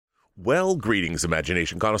Well, greetings,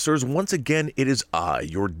 imagination connoisseurs. Once again, it is I,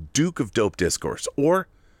 your Duke of Dope Discourse, or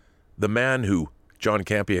the man who John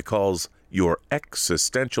Campea calls your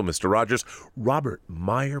existential Mr. Rogers, Robert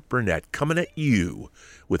Meyer Burnett, coming at you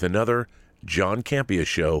with another John Campea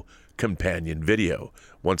Show companion video.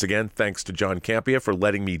 Once again, thanks to John Campea for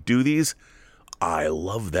letting me do these. I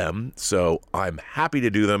love them, so I'm happy to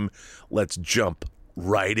do them. Let's jump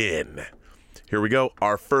right in. Here we go.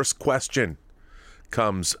 Our first question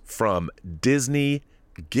comes from Disney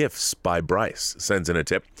Gifts by Bryce. Sends in a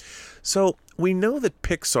tip. So we know that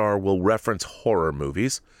Pixar will reference horror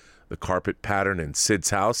movies. The carpet pattern in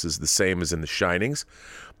Sid's house is the same as in The Shinings.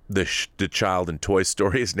 The child in Toy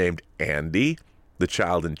Story is named Andy. The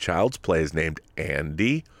child in Child's Play is named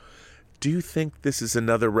Andy. Do you think this is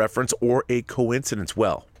another reference or a coincidence?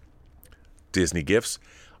 Well, Disney Gifts,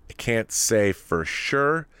 I can't say for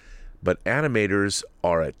sure, but animators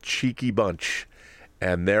are a cheeky bunch.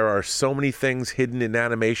 And there are so many things hidden in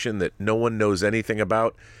animation that no one knows anything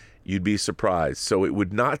about, you'd be surprised. So it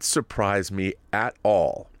would not surprise me at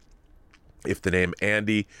all if the name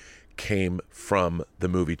Andy came from the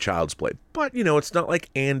movie Child's Play. But, you know, it's not like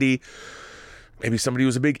Andy, maybe somebody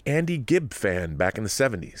was a big Andy Gibb fan back in the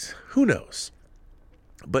 70s. Who knows?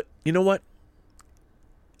 But you know what?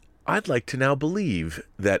 I'd like to now believe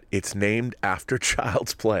that it's named after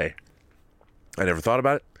Child's Play. I never thought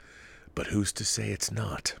about it. But who's to say it's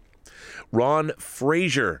not? Ron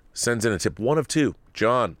Frazier sends in a tip, one of two.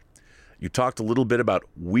 John, you talked a little bit about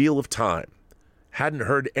Wheel of Time. Hadn't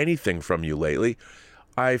heard anything from you lately.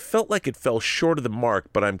 I felt like it fell short of the mark,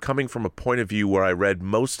 but I'm coming from a point of view where I read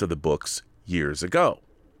most of the books years ago.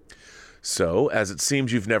 So, as it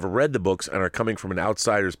seems you've never read the books and are coming from an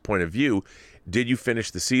outsider's point of view, did you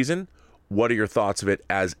finish the season? What are your thoughts of it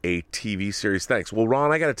as a TV series? Thanks. Well,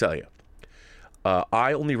 Ron, I got to tell you,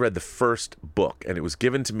 I only read the first book, and it was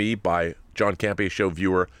given to me by John Campea Show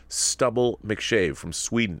viewer Stubble McShave from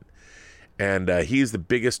Sweden. And he's the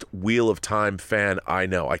biggest Wheel of Time fan I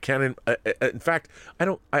know. I can't. In fact, I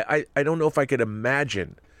don't know if I could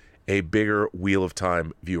imagine a bigger Wheel of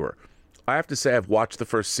Time viewer. I have to say, I've watched the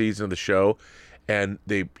first season of the show, and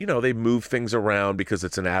they move things around because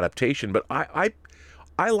it's an adaptation. But I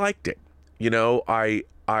liked it. You know, I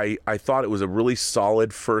thought it was a really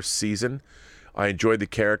solid first season. I enjoyed the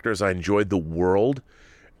characters. I enjoyed the world.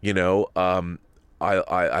 You know,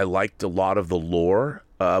 I liked a lot of the lore.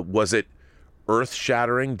 Was it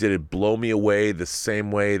earth-shattering? Did it blow me away the same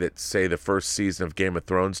way that, say, the first season of Game of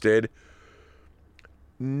Thrones did?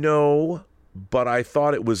 No, but I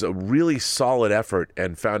thought it was a really solid effort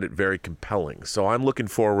and found it very compelling. So I'm looking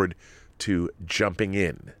forward to jumping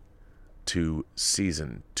in to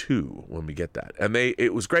season 2 when we get that. And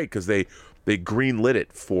it was great because they greenlit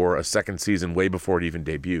it for a second season way before it even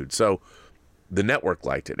debuted. So the network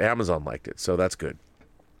liked it. Amazon liked it. So that's good.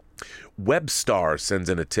 Webstar sends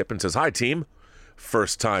in a tip and says, "Hi, team.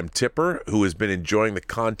 First-time tipper who has been enjoying the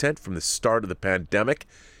content from the start of the pandemic,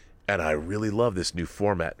 and I really love this new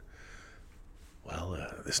format." Well,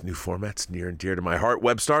 this new format's near and dear to my heart,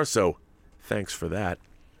 Webstar, so thanks for that.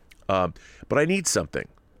 But I need something.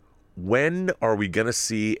 When are we going to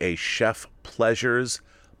see a Chef Pleasures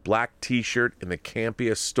black t-shirt in the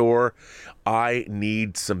Campea store? I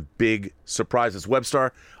need some big surprises.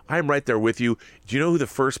 Webstar, I'm right there with you. Do you know who the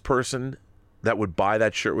first person that would buy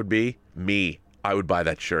that shirt would be? Me. I would buy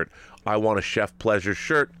that shirt. I want a Chef Pleasures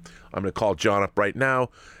shirt. I'm going to call John up right now,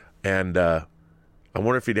 and I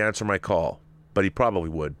wonder if he'd answer my call. But he probably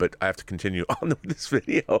would. But I have to continue on with this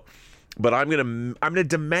video. But I'm gonna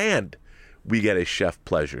demand we get a Chef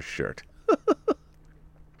Pleasures shirt.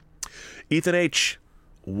 Ethan H.,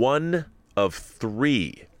 one of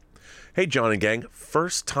 3. Hey, John and gang.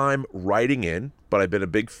 First time writing in, but I've been a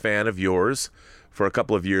big fan of yours for a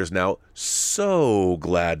couple of years now. So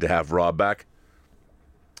glad to have Rob back.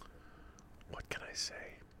 What can I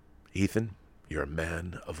say? Ethan, you're a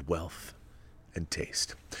man of wealth and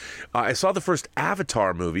taste. I saw the first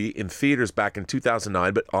Avatar movie in theaters back in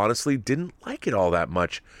 2009, but honestly didn't like it all that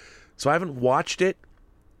much. So I haven't watched it,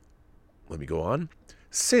 let me go on,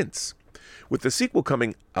 since. With the sequel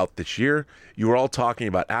coming out this year, you were all talking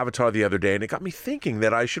about Avatar the other day, and it got me thinking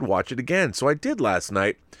that I should watch it again. So I did last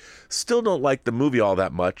night. Still don't like the movie all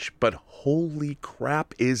that much, but holy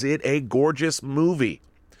crap, is it a gorgeous movie.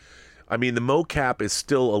 I mean, the mocap is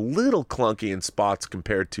still a little clunky in spots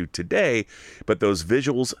compared to today, but those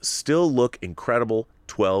visuals still look incredible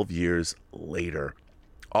 12 years later.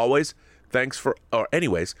 Thanks for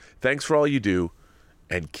all you do,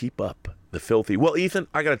 and keep up the filthy. Well, Ethan,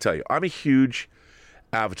 I got to tell you, I'm a huge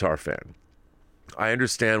Avatar fan. I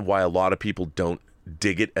understand why a lot of people don't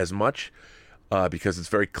dig it as much. because it's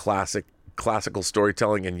very classical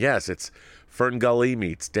storytelling. And yes, it's Fern Gully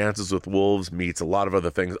meets Dances with Wolves meets a lot of other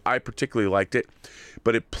things. I particularly liked it,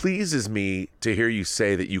 but it pleases me to hear you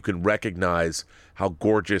say that you can recognize how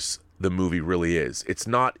gorgeous the movie really is. It's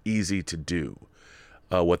not easy to do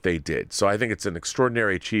what they did. So I think it's an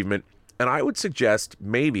extraordinary achievement. And I would suggest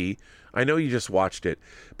maybe, I know you just watched it,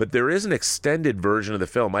 but there is an extended version of the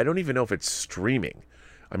film. I don't even know if it's streaming.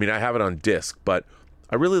 I mean, I have it on disc, but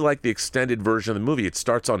I really like the extended version of the movie. It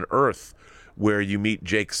starts on Earth, where you meet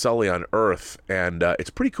Jake Sully on Earth, and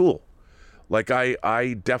it's pretty cool. Like,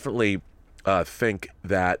 I definitely think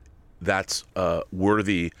that that's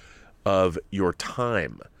worthy of your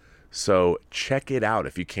time. So check it out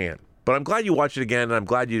if you can. But I'm glad you watched it again, and I'm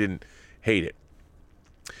glad you didn't hate it.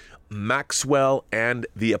 Maxwell and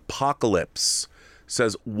the Apocalypse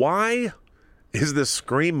says, why is the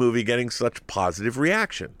Scream movie getting such positive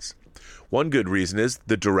reactions? One good reason is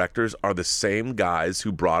the directors are the same guys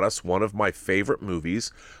who brought us one of my favorite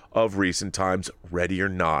movies of recent times, Ready or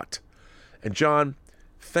Not. And John,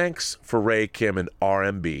 thanks for Ray, Kim, and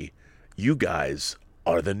RMB. You guys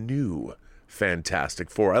are the new Fantastic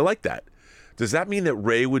Four. I like that. Does that mean that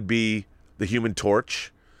Ray would be the Human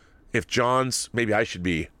Torch? If John's, maybe I should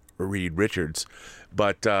be Reed Richards,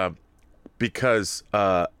 but because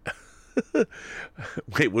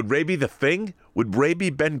wait, would Ray be the Thing? Would Ray be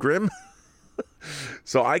Ben Grimm?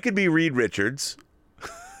 So I could be Reed Richards.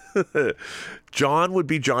 John would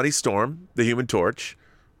be Johnny Storm, the Human Torch.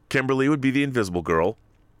 Kimberly would be the Invisible Girl,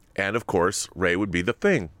 and of course Ray would be the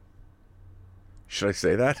Thing. Should I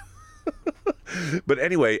say that? But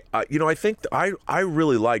anyway, I think I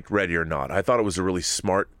really liked Ready or Not. I thought it was a really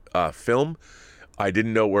smart film. I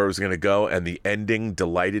didn't know where it was going to go, and the ending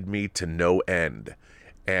delighted me to no end.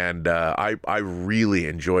 And I really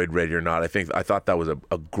enjoyed Ready or Not. I thought that was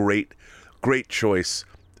a great choice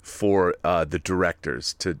for the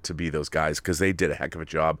directors to be those guys, because they did a heck of a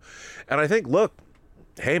job. And I think, look,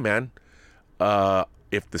 hey man,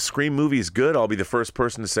 if the Scream movie is good, I'll be the first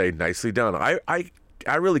person to say nicely done.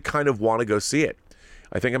 I really kind of want to go see it.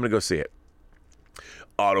 I think I'm going to go see it.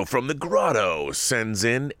 Otto from the Grotto sends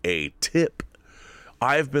in a tip.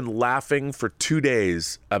 I've been laughing for 2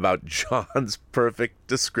 days about John's perfect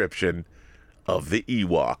description of the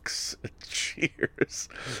Ewoks. Cheers.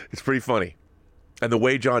 It's pretty funny. And the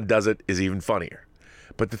way John does it is even funnier.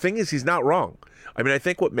 But the thing is, he's not wrong. I mean, I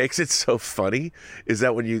think what makes it so funny is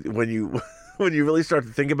that when you really start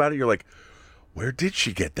to think about it, you're like, where did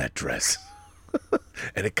she get that dress?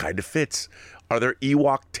 And it kind of fits. Are there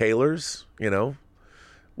Ewok tailors? You know,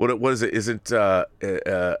 what is it? Isn't a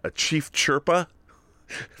Chief Chirpa?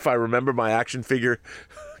 If I remember my action figure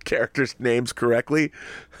characters' names correctly,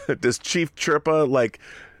 does Chief Chirpa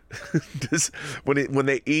when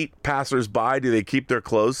they eat passersby, do they keep their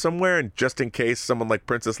clothes somewhere, and just in case someone like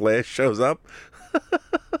Princess Leia shows up?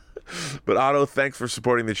 But Otto, thanks for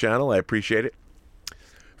supporting the channel. I appreciate it.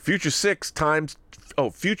 Future six-times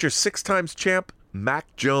champ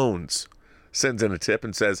Mac Jones sends in a tip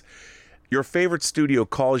and says, your favorite studio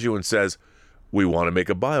calls you and says, we want to make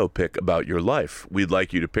a biopic about your life. We'd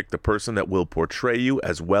like you to pick the person that will portray you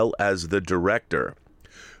as well as the director.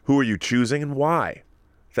 Who are you choosing and why?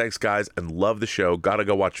 Thanks, guys, and love the show. Gotta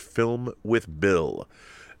go watch Film with Bill.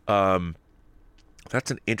 That's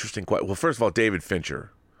an interesting question. Well, first of all, David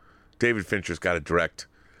Fincher. David Fincher's got to direct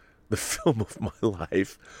the film of my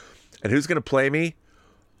life. And who's going to play me?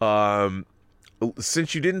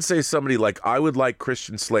 Since you didn't say somebody, like, I would like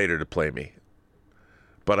Christian Slater to play me.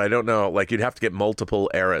 But I don't know, like, you'd have to get multiple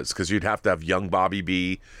eras, because you'd have to have young Bobby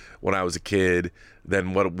B when I was a kid,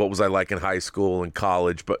 then what was I like in high school and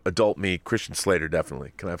college, but adult me, Christian Slater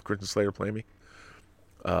definitely. Can I have Christian Slater play me?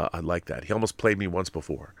 I'd like that. He almost played me once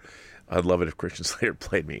before. I'd love it if Christian Slater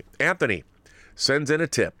played me. Anthony sends in a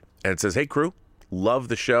tip and says, hey, crew, love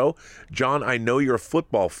the show. John, I know you're a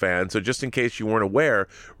football fan, so just in case you weren't aware,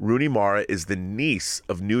 Rooney Mara is the niece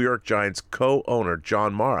of New York Giants co-owner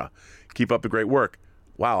John Mara. Keep up the great work.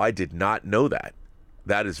 Wow, I did not know that.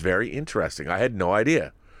 That is very interesting. I had no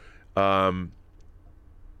idea. That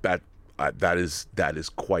is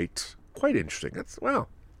quite interesting. That's wow.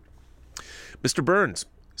 Mr. Burns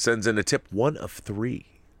sends in a tip, 1 of 3.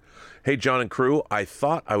 Hey, John and crew, I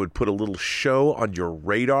thought I would put a little show on your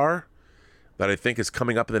radar that I think is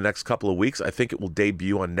coming up in the next couple of weeks. I think it will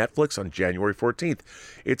debut on Netflix on January 14th.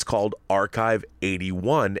 It's called Archive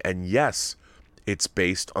 81, and yes, it's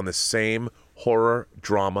based on the same horror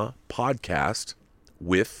drama podcast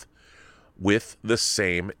with the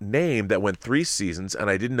same name that went 3 seasons, and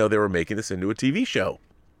I didn't know they were making this into a TV show.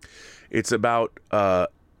 It's about a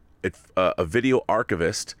video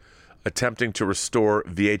archivist attempting to restore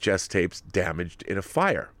VHS tapes damaged in a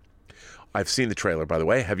fire. I've seen the trailer, by the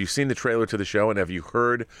way. Have you seen the trailer to the show, and have you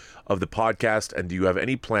heard of the podcast, and do you have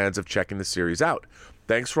any plans of checking the series out?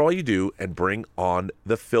 Thanks for all you do, and bring on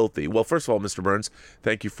the filthy. Well, first of all, Mr. Burns,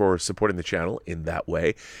 thank you for supporting the channel in that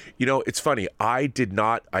way. You know, it's funny. I'd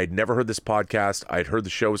never heard this podcast. I'd heard the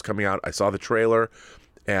show was coming out. I saw the trailer,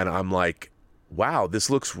 and I'm like, wow, this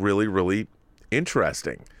looks really, really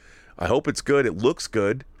interesting. I hope it's good. It looks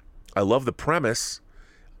good. I love the premise.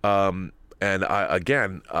 And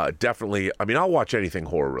definitely, I mean, I'll watch anything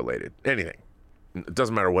horror related, anything. It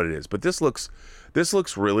doesn't matter what it is, but this looks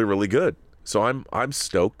really, really good. So I'm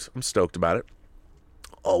stoked. I'm stoked about it.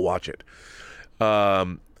 I'll watch it.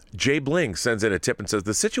 Jay Bling sends in a tip and says,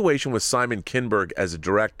 the situation with Simon Kinberg as a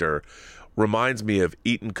director reminds me of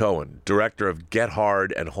Ethan Coen, director of Get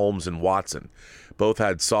Hard and Holmes and Watson. Both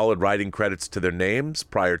had solid writing credits to their names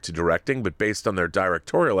prior to directing, but based on their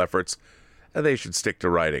directorial efforts, they should stick to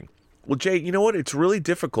writing. Well, Jay, you know what? It's really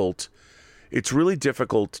difficult. It's really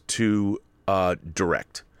difficult to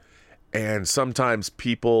direct. And sometimes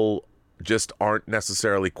people just aren't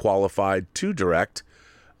necessarily qualified to direct.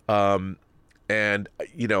 And,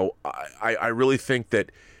 you know, I really think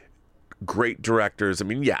that great directors, I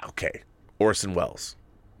mean, yeah, okay. Orson Welles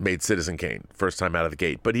made Citizen Kane first time out of the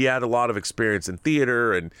gate, but he had a lot of experience in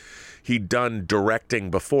theater, and he'd done directing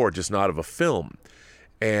before, just not of a film.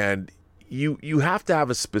 And you have to have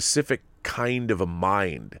a specific kind of a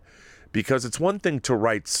mind, because it's one thing to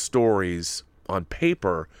write stories on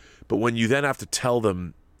paper, but when you then have to tell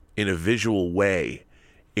them in a visual way,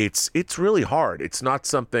 it's really hard. It's not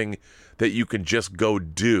something that you can just go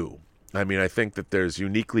do. I mean, I think that there's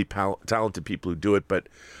uniquely talented people who do it, but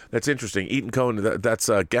that's interesting. Ethan Coen, that's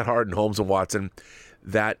Get Hard and Holmes and Watson.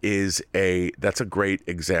 That's a great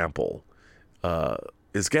example.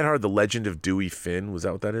 Is Get Hard the Legend of Dewey Finn? Was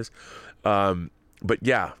that what that is? But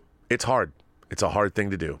yeah, it's hard. It's a hard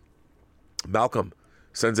thing to do. Malcolm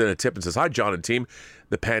sends in a tip and says, hi, John and team.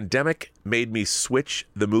 The pandemic made me switch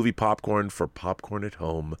the movie popcorn for popcorn at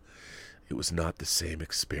home. It was not the same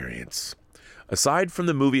experience. Aside from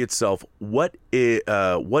the movie itself, what is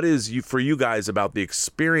for you guys about the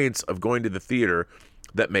experience of going to the theater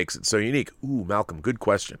that makes it so unique? Ooh, Malcolm, good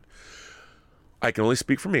question. I can only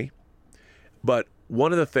speak for me, but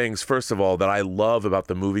one of the things, first of all, that I love about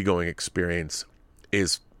the movie-going experience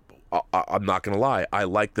is, I'm not going to lie, I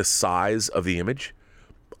like the size of the image.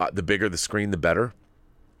 The bigger the screen, the better.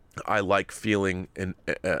 I like feeling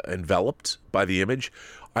enveloped by the image.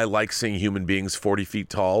 I like seeing human beings 40 feet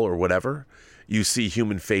tall or whatever. You see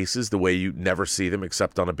human faces the way you never see them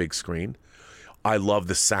except on a big screen. I love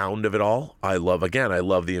the sound of it all. I love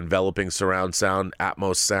the enveloping surround sound,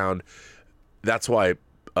 Atmos sound. That's why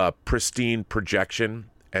pristine projection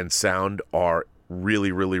and sound are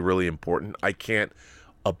really, really, really important. I can't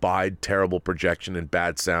abide terrible projection and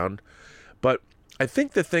bad sound. But I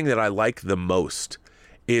think the thing that I like the most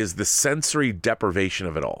is the sensory deprivation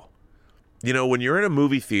of it all. You know, when you're in a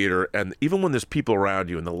movie theater, and even when there's people around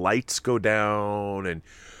you and the lights go down and,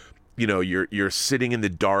 you know, you're sitting in the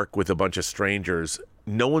dark with a bunch of strangers,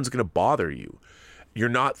 no one's going to bother you. You're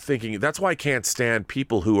not thinking. That's why I can't stand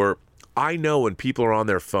people who are, I know when people are on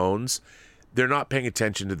their phones, they're not paying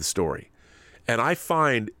attention to the story. And I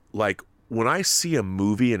find, like, when I see a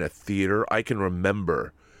movie in a theater, I can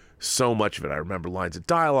remember so much of it. I remember lines of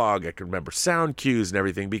dialogue. I can remember sound cues and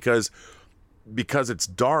everything because it's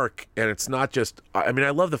dark, and it's not just, I mean,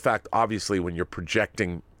 I love the fact, obviously, when you're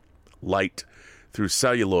projecting light through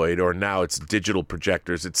celluloid, or now it's digital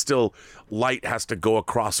projectors, it's still, light has to go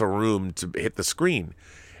across a room to hit the screen.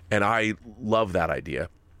 And I love that idea.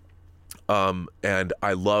 And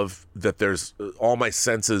I love that there's, all my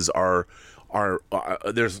senses are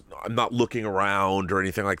I'm not looking around or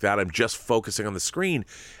anything like that. I'm just focusing on the screen.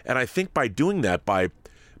 And I think by doing that, by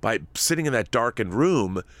sitting in that darkened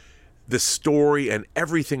room, the story and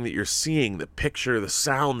everything that you're seeing, the picture, the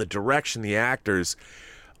sound, the direction, the actors,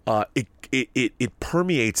 it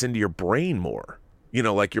permeates into your brain more. You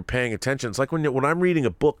know, like you're paying attention. It's like when I'm reading a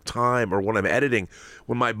book time, or when I'm editing,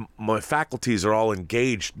 when my faculties are all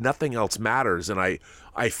engaged, nothing else matters, and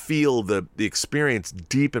I feel the experience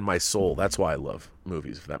deep in my soul. That's why I love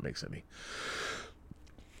movies, if that makes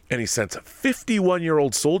any sense. A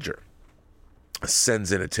 51-year-old soldier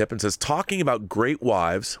sends in a tip and says, talking about great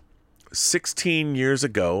wives, 16 years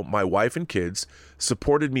ago, my wife and kids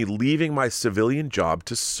supported me leaving my civilian job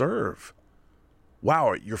to serve.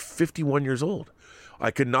 Wow, you're 51 years old. I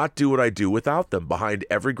could not do what I do without them. Behind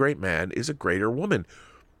every great man is a greater woman.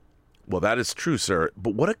 Well, that is true, sir.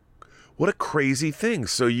 But what a crazy thing.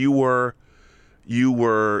 So you were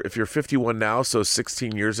if you're 51 now, so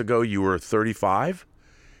 16 years ago, you were 35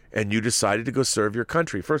 and you decided to go serve your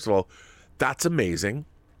country. First of all, that's amazing.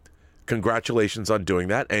 Congratulations on doing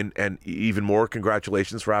that. And even more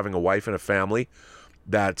congratulations for having a wife and a family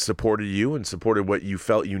that supported you and supported what you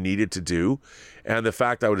felt you needed to do. And the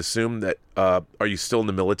fact, I would assume that, are you still in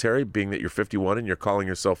the military, being that you're 51 and you're calling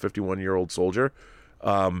yourself 51-year-old soldier?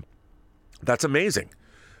 That's amazing.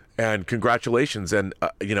 And congratulations. And,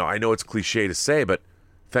 I know it's cliche to say, but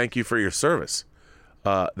thank you for your service.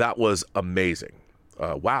 That was amazing.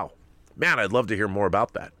 Wow. Man, I'd love to hear more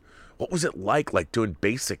about that. What was it like doing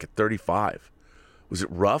basic at 35? Was it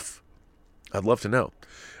rough? I'd love to know.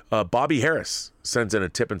 Bobby Harris sends in a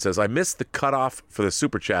tip and says, I missed the cutoff for the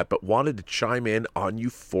super chat, but wanted to chime in on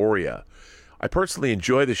Euphoria. I personally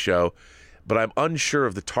enjoy the show, but I'm unsure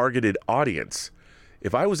of the targeted audience.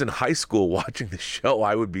 If I was in high school watching the show,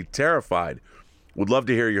 I would be terrified. Would love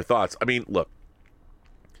to hear your thoughts. I mean, look,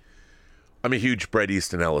 I'm a huge Bret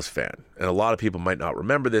Easton Ellis fan, and a lot of people might not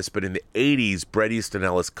remember this, but in the 80s, Bret Easton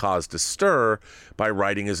Ellis caused a stir by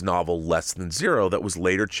writing his novel Less Than Zero that was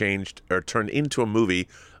later changed or turned into a movie,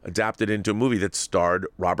 adapted into a movie that starred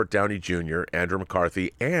Robert Downey Jr., Andrew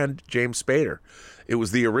McCarthy, and James Spader. It was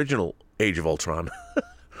the original Age of Ultron.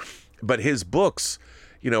 But his books,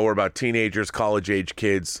 were about teenagers, college-age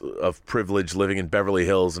kids of privilege living in Beverly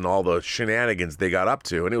Hills and all the shenanigans they got up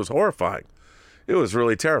to, and it was horrifying. It was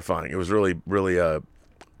really terrifying. It was really, really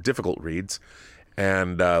difficult reads,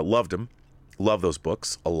 and loved them. Love those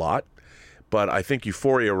books a lot. But I think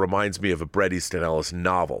Euphoria reminds me of a Bret Easton Ellis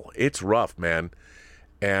novel. It's rough, man.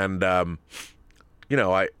 And, the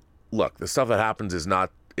stuff that happens is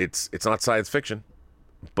not, it's not science fiction,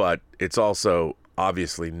 but it's also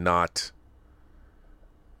obviously not,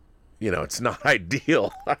 it's not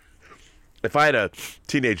ideal. If I had a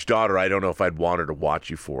teenage daughter, I don't know if I'd want her to watch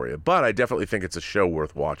Euphoria, but I definitely think it's a show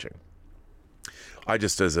worth watching. I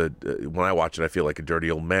just, when I watch it, I feel like a dirty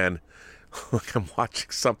old man. Like I'm watching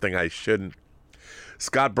something I shouldn't.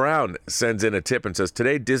 Scott Brown sends in a tip and says,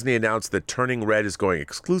 today Disney announced that Turning Red is going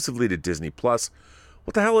exclusively to Disney+.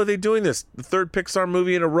 What the hell are they doing this? The third Pixar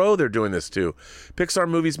movie in a row they're doing this to. Pixar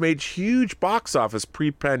movies made huge box office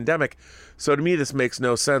pre-pandemic, so to me this makes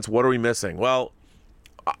no sense. What are we missing? Well,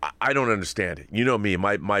 I don't understand it. You know me.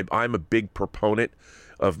 I'm a big proponent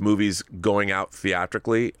of movies going out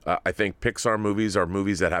theatrically. I think Pixar movies are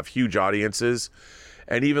movies that have huge audiences.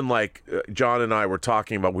 And even like John and I were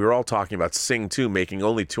we were all talking about Sing 2 making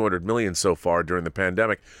only $200 million so far during the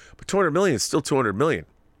pandemic. But $200 million is still $200 million.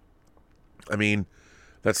 I mean,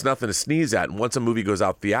 that's nothing to sneeze at. And once a movie goes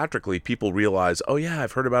out theatrically, people realize, oh yeah,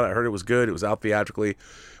 I've heard about it. I heard it was good. It was out theatrically.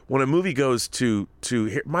 When a movie goes to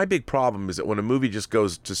my big problem is that when a movie just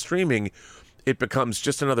goes to streaming, it becomes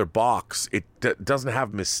just another box. It doesn't have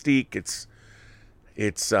mystique.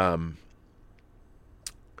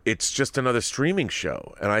 It's just another streaming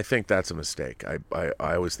show, and I think that's a mistake. I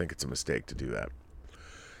always think it's a mistake to do that.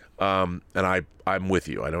 And I'm with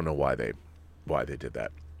you. I don't know why they did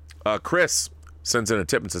that. Chris sends in a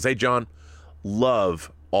tip and says, "Hey John,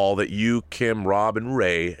 love all that you, Kim, Rob, and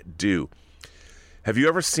Ray do. Have you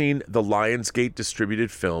ever seen the Lionsgate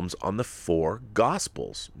distributed films on the Four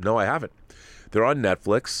Gospels?" No, I haven't. They're on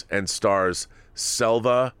Netflix and stars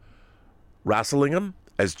Selva Rasalingham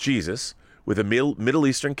as Jesus with a Middle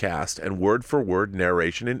Eastern cast and word-for-word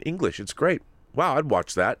narration in English. It's great. Wow, I'd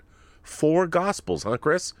watch that. Four Gospels, huh,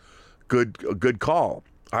 Chris? Good call.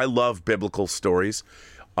 I love biblical stories.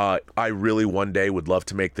 I really one day would love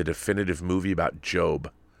to make the definitive movie about Job.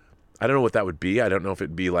 I don't know what that would be. I don't know if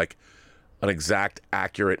it'd be like an exact,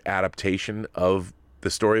 accurate adaptation of the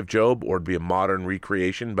story of Job or it'd be a modern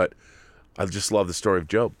recreation, but I just love the story of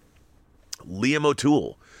Job. Liam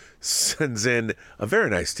O'Toole sends in a very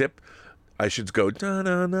nice tip. I should go, na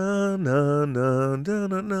na na na na na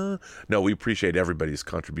na na. No, we appreciate everybody's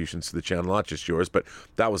contributions to the channel, not just yours, but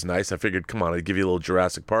that was nice. I figured, come on, I'd give you a little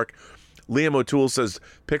Jurassic Park. Liam O'Toole says,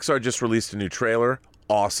 Pixar just released a new trailer.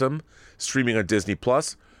 Awesome. Streaming on Disney+.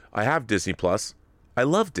 I have Disney+. I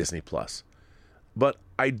love Disney+. But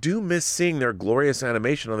I do miss seeing their glorious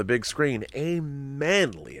animation on the big screen.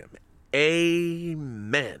 Amen, Liam.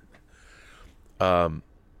 Amen.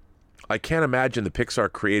 I can't imagine the Pixar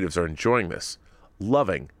creatives are enjoying this,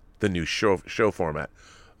 loving the new show format.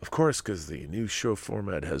 Of course, because the new show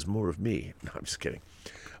format has more of me. No, I'm just kidding.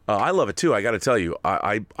 I love it too. I got to tell you,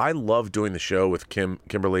 I love doing the show with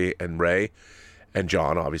Kimberly and Ray and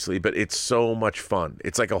John, obviously, but it's so much fun.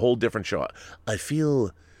 It's like a whole different show. I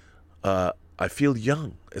feel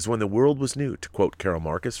young as when the world was new, to quote Carol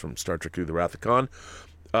Marcus from Star Trek II: The Wrath of Khan.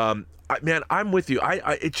 Man, I'm with you.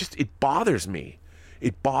 It bothers me.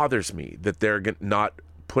 it bothers me that they're not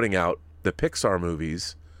putting out the Pixar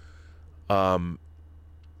movies, that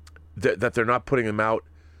they're not putting them out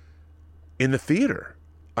in the theater.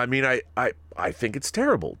 I mean, I think it's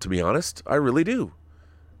terrible, to be honest. I really do.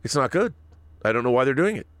 It's not good. I don't know why they're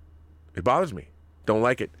doing it. It bothers me. Don't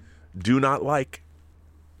like it. Do not like.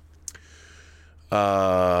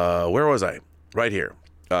 Where was I? Right here.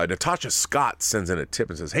 Natasha Scott sends in a tip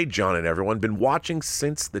and says, "Hey, John and everyone. Been watching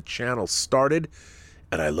since the channel started,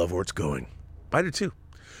 and I love where it's going." I do too.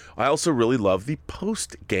 I also really love the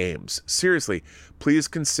post games. Seriously, please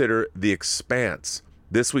consider The Expanse.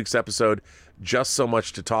 This week's episode, just so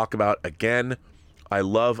much to talk about. Again, I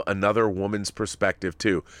love another woman's perspective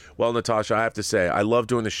too. Well, Natasha, I have to say, I love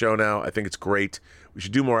doing the show now. I think it's great. We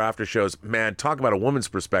should do more after shows. Man, talk about a woman's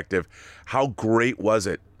perspective. How great was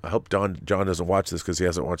it? I hope John doesn't watch this because he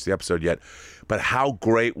hasn't watched the episode yet. But how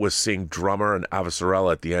great was seeing Drummer and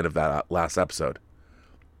Avasarala at the end of that last episode?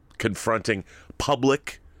 Confronting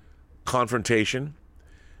public confrontation.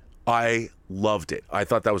 I loved it. I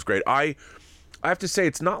thought that was great. I have to say,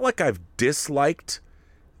 it's not like I've disliked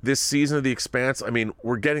this season of The Expanse. I mean,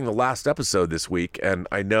 we're getting the last episode this week, and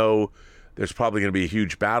I know there's probably going to be a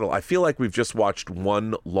huge battle. I feel like we've just watched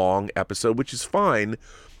one long episode, which is fine.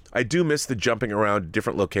 I do miss the jumping around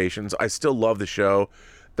different locations. I still love the show.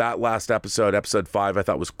 That last episode, episode 5, I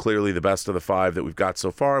thought was clearly the best of the 5 that we've got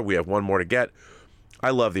so far. We have one more to get. I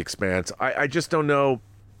love The Expanse. I just don't know.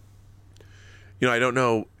 I don't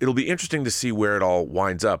know. It'll be interesting to see where it all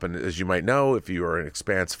winds up. And as you might know, if you are an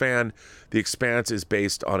Expanse fan, The Expanse is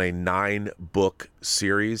based on a 9-book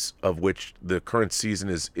series, of which the current season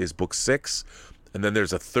is book 6. And then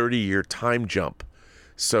there's a 30-year time jump.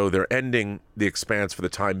 So they're ending The Expanse for the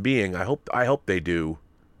time being. I hope they do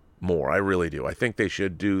more. I really do. I think they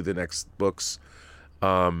should do the next books.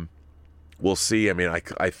 We'll see. I mean,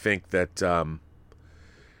 I think that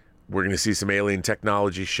we're going to see some alien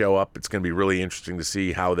technology show up. It's going to be really interesting to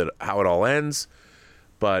see how it all ends.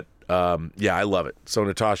 But yeah, I love it. So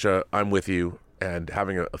Natasha, I'm with you, and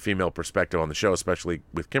having a female perspective on the show, especially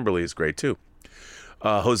with Kimberly, is great too.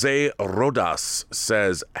 Jose Rodas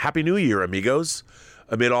says, "Happy New Year, amigos.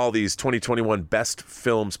 Amid all these 2021 best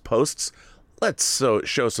films posts, let's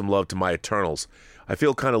show some love to my Eternals. I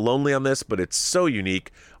feel kind of lonely on this, but it's so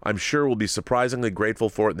unique. I'm sure we'll be surprisingly grateful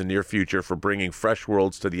for it in the near future for bringing fresh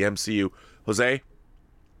worlds to the MCU. Jose,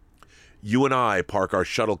 you and I park our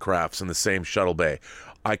shuttlecrafts in the same shuttle bay.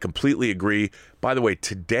 I completely agree. By the way,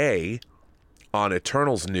 today on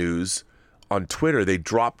Eternals news on Twitter, they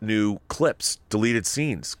dropped new clips, deleted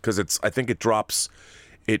scenes, because I think it drops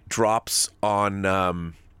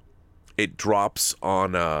on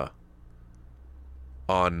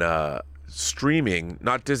streaming,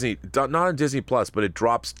 not on Disney Plus, but it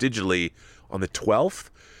drops digitally on the 12th.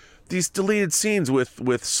 These deleted scenes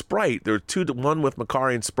with Sprite, there were one with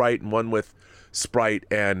Makari and Sprite and one with Sprite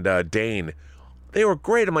and Dane. They were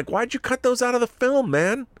great. I'm like, why'd you cut those out of the film,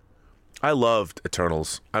 man? I loved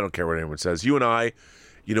Eternals. I don't care what anyone says. You and I,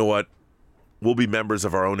 you know what? We'll be members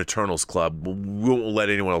of our own Eternals club. We won't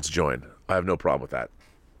let anyone else join. I have no problem with that.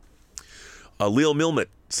 Leo Milmot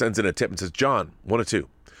sends in a tip and says, "John, 1 or 2.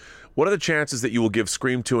 What are the chances that you will give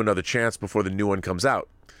Scream 2 another chance before the new one comes out?"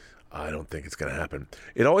 I don't think it's going to happen.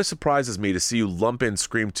 It always surprises me to see you lump in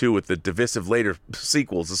Scream 2 with the divisive later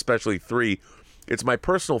sequels, especially 3. It's my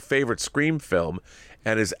personal favorite Scream film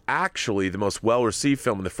and is actually the most well-received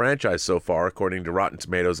film in the franchise so far, according to Rotten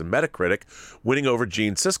Tomatoes and Metacritic, winning over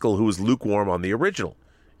Gene Siskel, who was lukewarm on the original.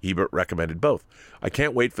 Ebert recommended both. I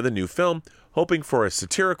can't wait for the new film, hoping for a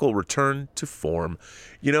satirical return to form.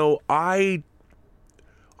 I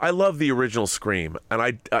love the original Scream, and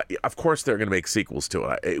I of course they're going to make sequels to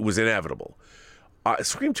it. It was inevitable.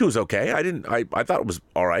 Scream 2 is okay. I thought it was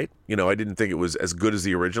all right. I didn't think it was as good as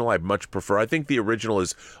the original. I much prefer. I think the original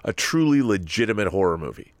is a truly legitimate horror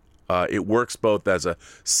movie. It works both as a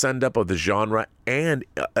send-up of the genre and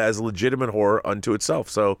as legitimate horror unto itself.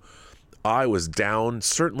 So I was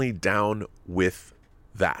certainly down with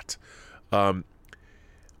that. I'm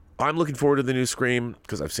looking forward to the new Scream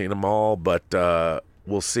because I've seen them all, but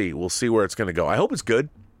we'll see. We'll see where it's going to go. I hope it's good.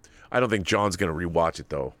 I don't think John's going to rewatch it,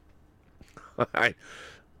 though. I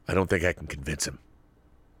don't think I can convince him.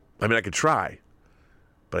 I mean, I could try,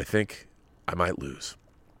 but I think I might lose.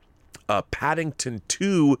 Paddington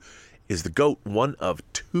 2 is the GOAT, one of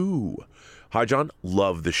 2. Hi, John.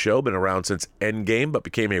 Love the show. Been around since Endgame, but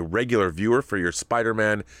became a regular viewer for your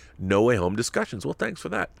Spider-Man No Way Home discussions. Well, thanks for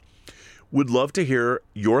that. Would love to hear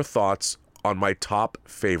your thoughts on my top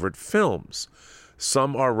favorite films.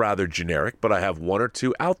 Some are rather generic, but I have 1 or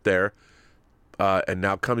 2 out there. And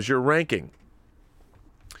now comes your ranking.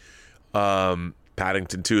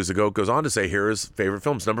 Paddington 2 is the GOAT. Goes on to say, here is favorite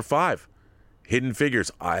films. Number 5, Hidden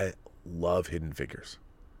Figures. I love Hidden Figures.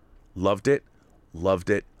 Loved it. I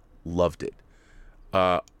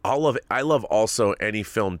love also any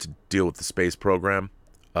film to deal with the space program.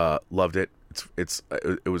 Loved it.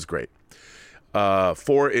 It was great.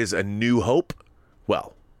 4 is A New Hope.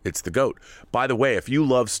 Well, it's the GOAT. By the way, if you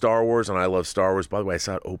love Star Wars and I love Star Wars, by the way, I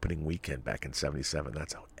saw it opening weekend back in 77.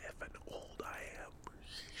 That's how effing old I am.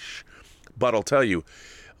 But I'll tell you,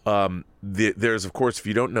 there's, of course, if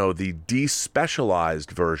you don't know, the despecialized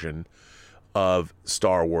version of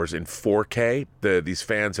Star Wars in 4K. These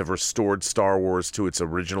fans have restored Star Wars to its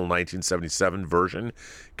original 1977 version,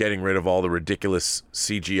 getting rid of all the ridiculous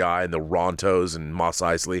CGI and the Rontos and Mos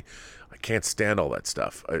Eisley. I can't stand all that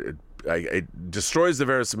stuff. It destroys the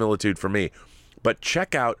verisimilitude for me. But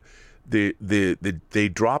check out they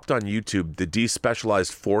dropped on YouTube the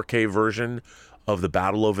despecialized 4K version of the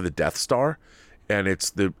battle over the Death Star, and it's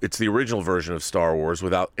the original version of Star Wars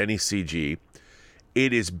without any CG.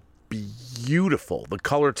 It is beautiful. The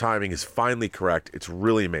color timing is finally correct. It's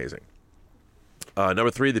really amazing. Number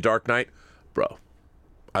 3, The Dark Knight. Bro,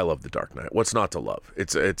 I love The Dark Knight. What's not to love?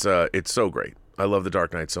 It's so great. I love The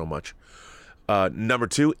Dark Knight so much. Number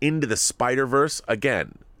 2, Into the Spider-Verse.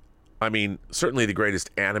 Again, I mean, certainly the greatest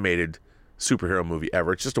animated superhero movie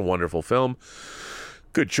ever. It's just a wonderful film.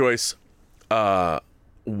 Good choice.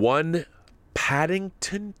 1,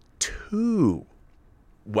 Paddington 2.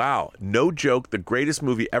 Wow, no joke, the greatest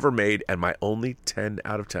movie ever made and my only 10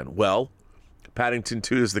 out of 10. Well, Paddington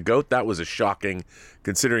 2 is the GOAT. That was a shocking,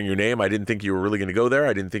 considering your name. I didn't think you were really going to go there.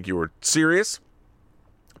 I didn't think you were serious.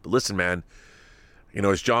 But listen, man, you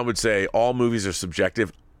know, as John would say, all movies are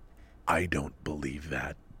subjective. I don't believe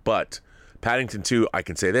that. But Paddington 2, I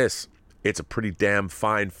can say this, it's a pretty damn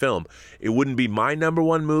fine film. It wouldn't be my number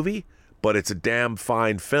 1 movie, but it's a damn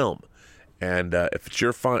fine film. And if it's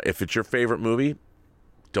your favorite movie,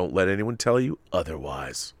 don't let anyone tell you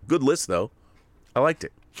otherwise. Good list, though. I liked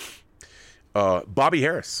it. Bobby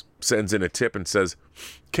Harris sends in a tip and says,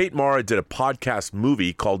 Kate Mara did a podcast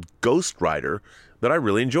movie called Ghost Rider that I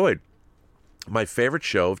really enjoyed. My favorite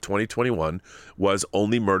show of 2021 was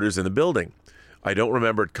Only Murders in the Building. I don't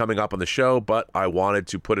remember it coming up on the show, but I wanted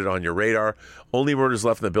to put it on your radar. Only Murders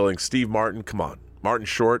Left in the Building. Steve Martin, come on. Martin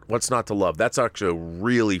Short, what's not to love? That's actually a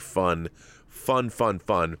really fun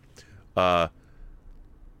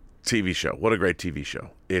TV show. What a great TV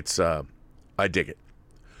show. It's I dig it.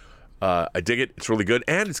 It's really good,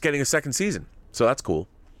 and it's getting a second season, so that's cool.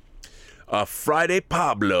 Friday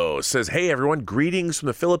Pablo says, hey everyone, greetings from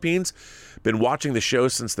the Philippines. Been watching the show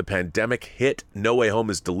since the pandemic hit. No Way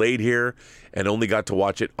Home is delayed here and only got to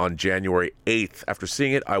watch it on January 8th. After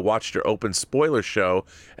seeing it, I watched your open spoiler show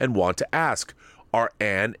and want to ask, are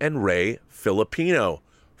Anne and Ray Filipino?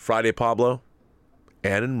 Friday Pablo,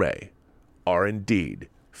 Anne and Ray are indeed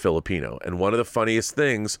Filipino. And one of the funniest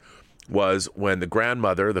things was when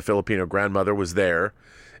the Filipino grandmother was there,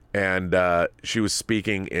 and she was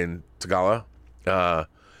speaking in Tagalog.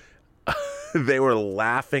 They were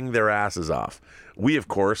laughing their asses off. We, of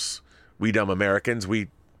course, we dumb Americans, we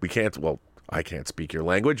can't, well, I can't speak your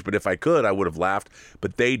language, but if I could, I would have laughed.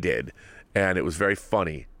 But they did, and it was very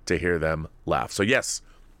funny to hear them laugh. So yes,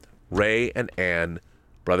 Ray and Ann,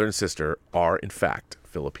 brother and sister, are in fact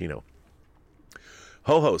Filipino.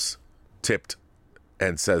 Ho-Hos tipped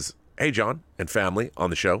and says, hey John and family on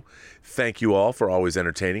the show, thank you all for always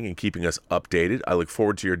entertaining and keeping us updated. I look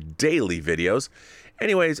forward to your daily videos.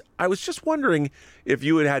 Anyways, I was just wondering if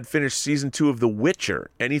you had finished season 2 of The Witcher.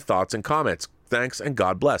 Any thoughts and comments? Thanks and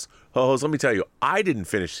God bless. Ho-Hos, let me tell you, I didn't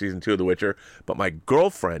finish season 2 of The Witcher, but my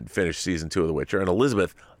girlfriend finished season 2 of The Witcher, and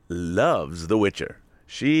Elizabeth loves The Witcher.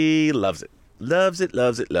 She loves it. Loves it,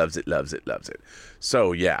 loves it, loves it, loves it, loves it.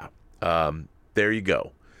 So yeah, there you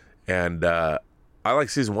go. And I like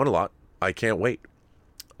season 1 a lot. I can't wait.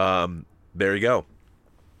 There you go.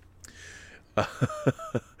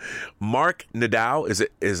 Mark Nadeau, is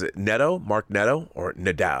it Neto? Mark Neto or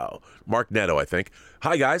Nadeau? Mark Neto, I think.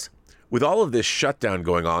 Hi guys. With all of this shutdown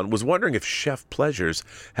going on, was wondering if Chef Pleasures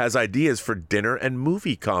has ideas for dinner and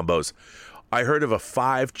movie combos. I heard of a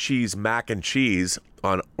 5-cheese mac and cheese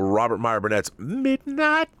on Robert Meyer Burnett's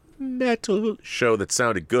Midnight Metal show that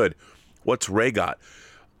sounded good. What's Ray got?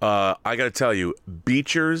 I got to tell you,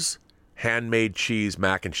 Beecher's handmade cheese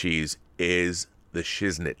mac and cheese is the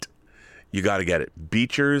shiznit. You got to get it.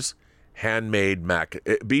 Beecher's handmade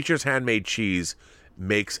cheese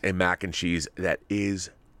makes a mac and cheese that is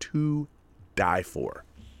to die for.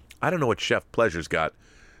 I don't know what Chef Pleasure's got,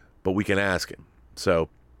 but we can ask him. So,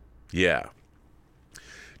 yeah.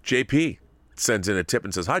 JP sends in a tip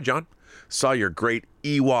and says, hi, John. Saw your great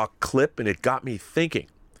Ewok clip, and it got me thinking.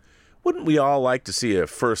 Wouldn't we all like to see a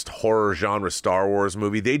first horror genre Star Wars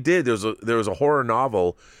movie? They did. There was a horror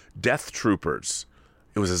novel, Death Troopers.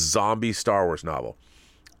 It was a zombie Star Wars novel,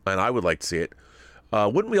 and I would like to see it.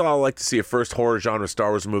 Wouldn't we all like to see a first horror genre Star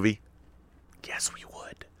Wars movie? Yes, we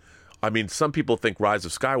would. I mean, some people think Rise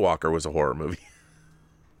of Skywalker was a horror movie,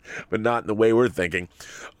 but not in the way we're thinking.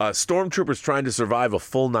 Stormtroopers trying to survive a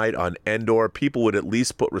full night on Endor. People would at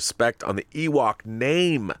least put respect on the Ewok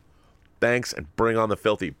name. Thanks, and bring on the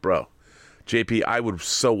filthy. Bro, JP, I would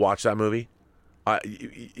so watch that movie.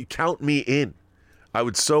 Count me in. I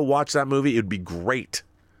would so watch that movie. It would be great.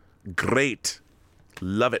 Great.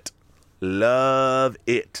 Love it. Love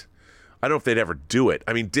it. I don't know if they'd ever do it.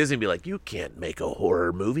 I mean, Disney would be like, you can't make a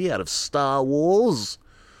horror movie out of Star Wars.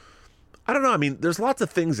 I don't know. I mean, there's lots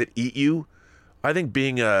of things that eat you. I think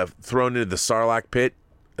being thrown into the Sarlacc pit,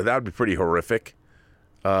 that would be pretty horrific.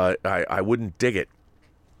 I wouldn't dig it.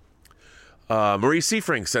 Marie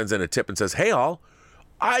Seafring sends in a tip and says, hey all,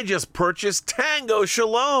 I just purchased Tango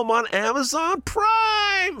Shalom on Amazon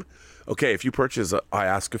Prime. Okay, if you purchase, I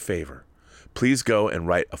ask a favor. Please go and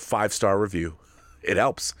write a 5-star review. It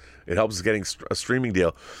helps. It helps getting a streaming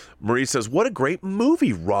deal. Marie says, what a great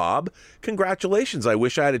movie, Rob. Congratulations. I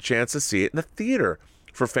wish I had a chance to see it in the theater.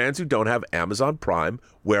 For fans who don't have Amazon Prime,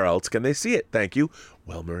 where else can they see it? Thank you.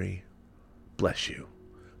 Well, Marie, bless you.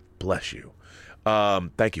 Bless you.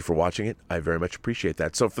 Thank you for watching it. I very much appreciate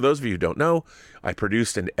that. So for those of you who don't know, I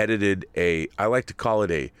produced and edited I like to call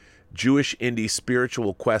it a Jewish indie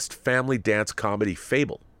spiritual quest family dance comedy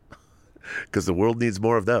fable, because the world needs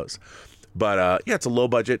more of those. But yeah, it's a low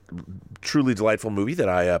budget, truly delightful movie that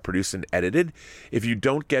I produced and edited. If you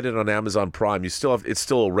don't get it on Amazon Prime, it's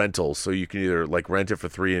still a rental, so you can either like rent it for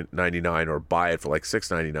 $3.99 or buy it for like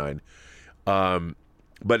 $6.99.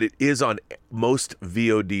 But it is on most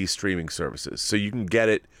VOD streaming services, so you can get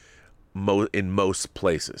it in most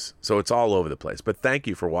places. So it's all over the place. But thank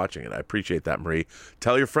you for watching it. I appreciate that, Marie.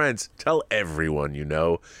 Tell your friends. Tell everyone you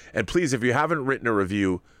know. And please, if you haven't written a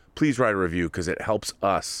review, please write a review, because it helps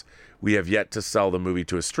us. We have yet to sell the movie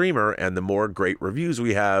to a streamer, and the more great reviews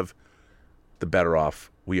we have, the better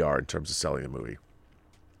off we are in terms of selling the movie.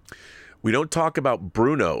 We don't talk about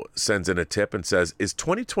Bruno sends in a tip and says, is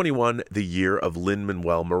 2021 the year of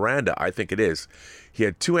Lin-Manuel Miranda? I think it is. He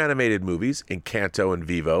had 2 animated movies, Encanto and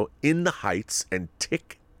Vivo, In the Heights, and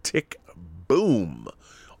Tick, Tick, Boom.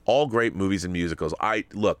 All great movies and musicals. I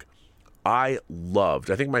think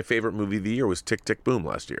my favorite movie of the year was Tick, Tick, Boom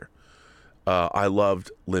last year. I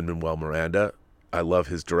loved Lin-Manuel Miranda. I love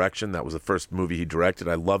his direction. That was the first movie he directed.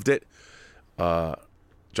 I loved it.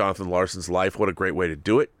 Jonathan Larson's life, what a great way to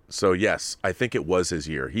do it. So yes, I think it was his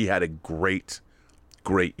year. He had a great,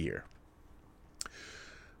 great year.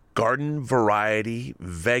 Garden Variety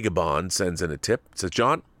Vagabond sends in a tip. It says,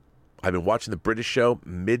 John, I've been watching the British show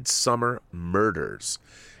Midsummer Murders.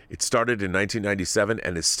 It started in 1997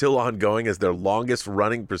 and is still ongoing as their longest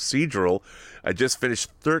running procedural. I just finished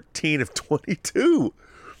 13 of 22.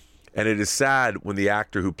 And it is sad when the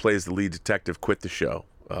actor who plays the lead detective quit the show.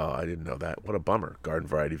 I didn't know that. What a bummer. Garden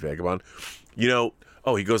Variety Vagabond. He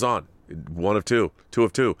goes on. 1 of 2. 2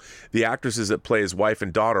 of 2. The actresses that play his wife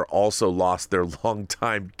and daughter also lost their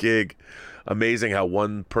longtime gig. Amazing how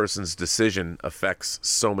one person's decision affects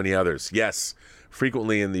so many others. Yes,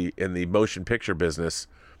 frequently in the motion picture business,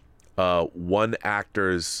 one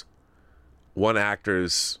actor's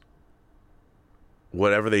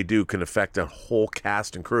whatever they do can affect a whole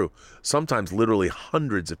cast and crew. Sometimes literally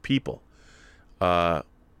hundreds of people.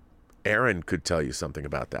 Erin could tell you something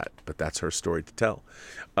about that, but that's her story to tell.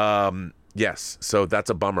 Yes, so that's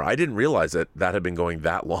a bummer. I didn't realize that had been going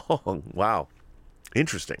that long. Wow.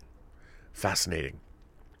 Interesting. Fascinating.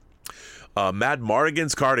 Mad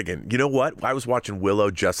Mardigan's Cardigan. You know what? I was watching Willow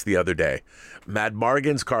just the other day. Mad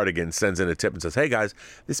Mardigan's Cardigan sends in a tip and says, hey guys,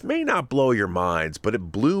 this may not blow your minds, but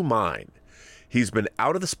it blew mine. He's been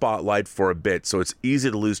out of the spotlight for a bit, so it's easy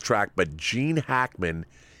to lose track, but Gene Hackman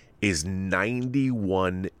is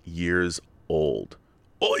 91 years old.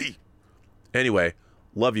 Oi! Anyway,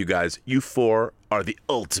 love you guys. You 4 are the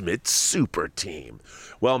ultimate super team.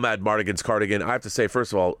 Well, Mad Mardigan's Cardigan, I have to say,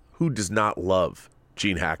 first of all, who does not love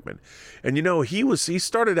Gene Hackman? And he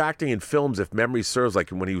started acting in films, if memory serves,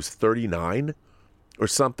 like when he was 39 or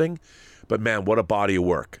something. But man, what a body of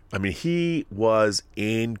work. I mean, he was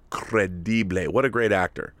incredible. What a great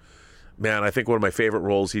actor. Man, I think one of my favorite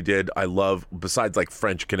roles he did, I love, besides like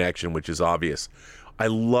French Connection, which is obvious, I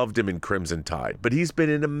loved him in Crimson Tide. But he's been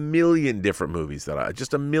in a million different movies that I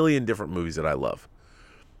love.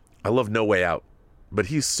 I love No Way Out, but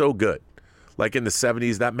he's so good. Like in the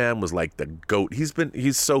 70s, that man was like the GOAT.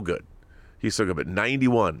 He's so good. He's so good, but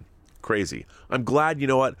 91, crazy. I'm glad, you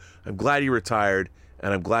know what? I'm glad he retired,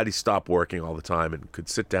 and I'm glad he stopped working all the time and could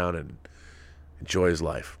sit down and enjoy his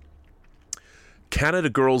life. Canada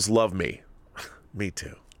Girls Love Me. Me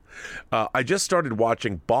too. I just started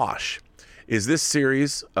watching Bosch. Is this a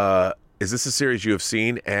series you have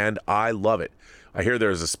seen? And I love it. I hear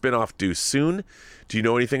there's a spinoff due soon. Do you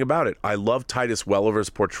know anything about it? I love Titus Welliver's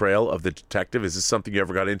portrayal of the detective. Is this something you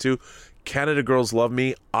ever got into? Canada Girls Love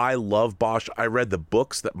Me. I love Bosch. I read the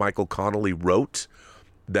books that Michael Connolly wrote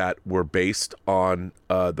that were based on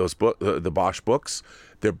the Bosch books.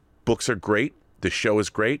 Their books are great. The show is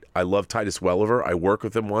great. I love Titus Welliver. I worked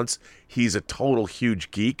with him once. He's a total huge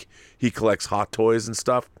geek. He collects hot toys and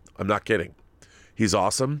stuff. I'm not kidding. He's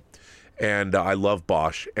awesome. And I love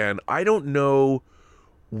Bosch. And I don't know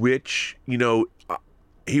which,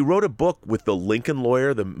 he wrote a book with the Lincoln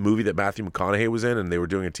Lawyer, the movie that Matthew McConaughey was in, and they were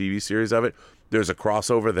doing a TV series of it. There's a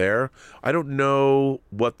crossover there. I don't know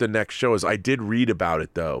what the next show is. I did read about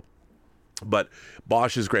it, though. But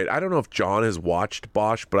Bosch is great. I don't know if John has watched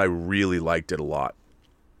Bosch, but I really liked it a lot.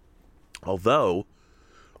 Although,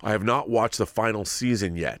 I have not watched the final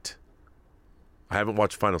season yet. I haven't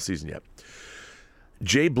watched the final season yet.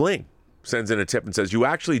 Jay Bling sends in a tip and says, you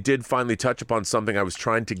actually did finally touch upon something I was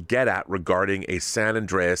trying to get at regarding a San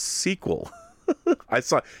Andreas sequel.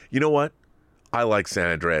 You know what? I like San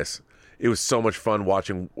Andreas. It was so much fun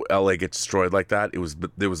watching LA get destroyed like that. It was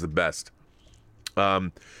the best.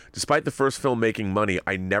 Despite the first film making money,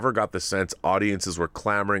 I never got the sense audiences were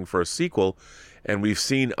clamoring for a sequel, and we've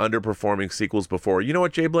seen underperforming sequels before. You know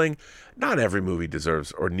what, Jay Bling? Not every movie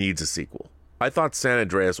deserves or needs a sequel. I thought San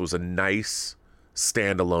Andreas was a nice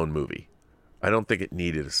standalone movie. I don't think it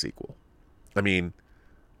needed a sequel. I mean,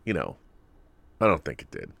 I don't think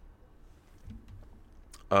it did.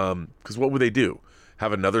 Because what would they do?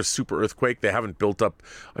 Have another super earthquake? They haven't built up.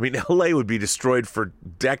 I mean, LA would be destroyed for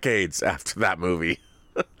decades after that movie.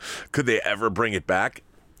 Could they ever bring it back?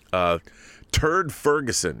 Turd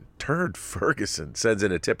Ferguson sends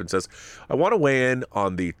in a tip and says, I want to weigh in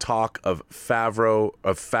on the talk of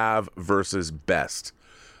Fav versus Best.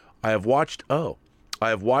 I have watched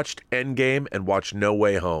Endgame and watched No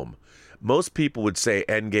Way Home. Most people would say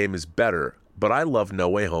Endgame is better, but I love No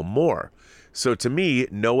Way Home more. So to me,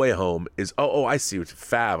 No Way Home is... Oh, I see. It's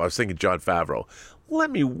Fav. I was thinking Jon Favreau.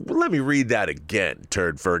 Let me read that again,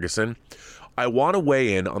 Turd Ferguson. I want to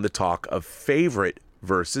weigh in on the talk of favorite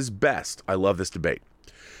versus best. I love this debate.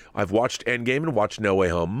 I've watched Endgame and watched No Way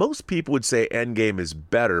Home. Most people would say Endgame is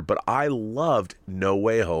better, but I loved No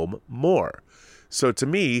Way Home more. So to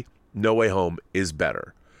me, No Way Home is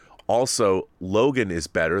better. Also, Logan is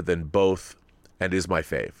better than both and is my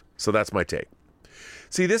fave. So that's my take.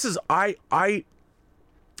 See, this is I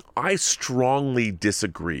strongly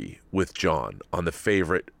disagree with John on the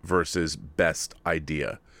favorite versus best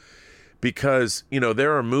idea. Because,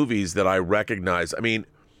 there are movies that I recognize. I mean,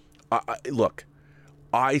 look,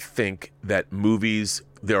 I think that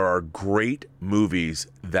there are great movies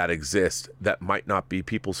that exist that might not be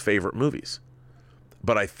people's favorite movies.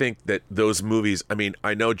 But I think that those movies,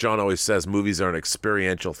 I know John always says movies are an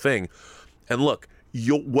experiential thing. And look,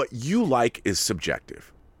 what you like is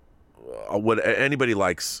subjective. What anybody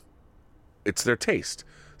likes, it's their taste.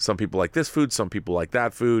 Some people like this food, some people like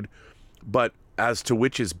that food. But as to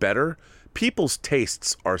which is better, people's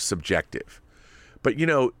tastes are subjective. But,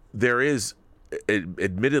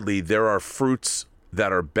 admittedly, there are fruits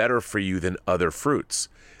that are better for you than other fruits.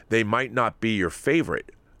 They might not be your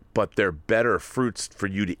favorite, but they're better fruits for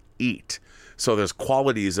you to eat. So there's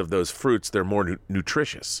qualities of those fruits, they're more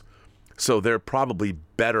nutritious. So they're probably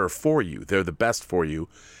better for you. They're the best for you,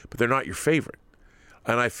 but they're not your favorite.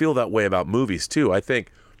 And I feel that way about movies too. I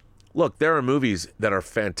think, look, there are movies that are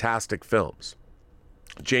fantastic films.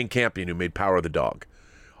 Jane Campion, who made Power of the Dog.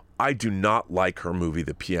 I do not like her movie,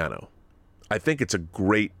 The Piano. I think it's a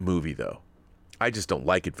great movie, though. I just don't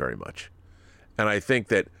like it very much. And I think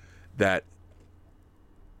that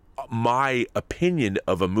my opinion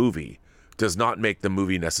of a movie does not make the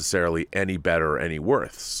movie necessarily any better or any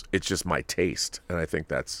worse. It's just my taste, and I think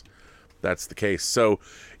that's the case. So,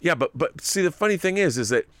 yeah, but see, the funny thing is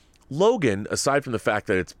that Logan, aside from the fact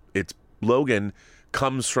that it's Logan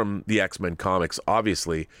comes from the X-Men comics,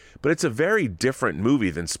 obviously, but it's a very different movie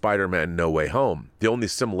than Spider-Man No Way Home. The only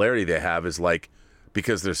similarity they have is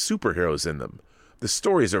because there's superheroes in them. The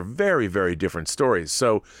stories are very, very different stories.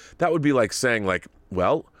 So that would be like saying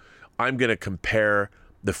well, I'm going to compare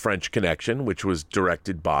The French Connection, which was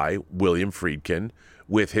directed by William Friedkin,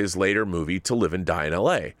 with his later movie To Live and Die in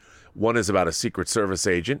L.A. One is about a Secret Service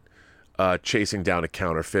agent chasing down a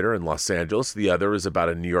counterfeiter in Los Angeles. The other is about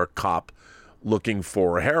a New York cop looking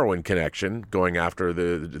for a heroin connection, going after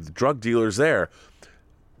the drug dealers there.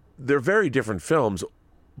 They're very different films.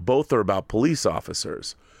 Both are about police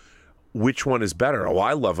officers. Which one is better? Oh,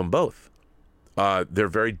 I love them both. They're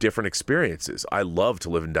very different experiences. I love To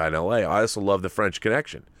Live and Die in L.A. I also love The French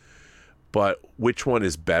Connection. But which one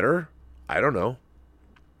is better? I don't know.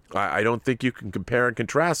 I don't think you can compare and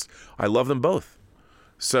contrast. I love them both.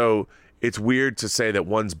 So it's weird to say that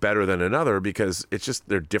one's better than another because it's just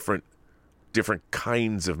they're different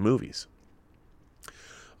kinds of movies.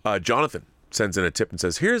 Jonathan sends in a tip and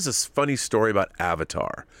says, here's this funny story about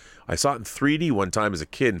Avatar. I saw it in 3D one time as a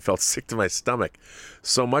kid and felt sick to my stomach.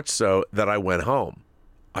 So much so that I went home.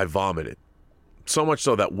 I vomited. So much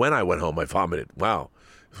so that when I went home, I vomited. Wow.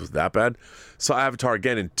 Was that bad? Saw Avatar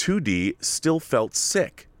again in 2D, still felt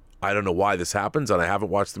sick. I don't know why this happens, and I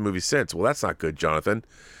haven't watched the movie since. Well, that's not good, Jonathan.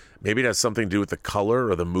 Maybe it has something to do with the color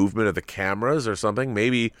or the movement of the cameras or something.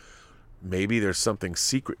 Maybe there's something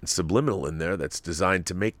secret and subliminal in there that's designed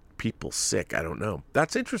to make people sick. I don't know.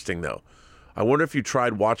 That's interesting, though. I wonder if you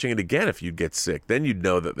tried watching it again if you'd get sick. Then you'd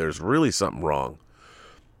know that there's really something wrong.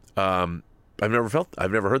 I've never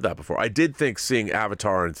heard that before. I did think seeing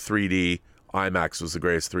Avatar in 3D IMAX was the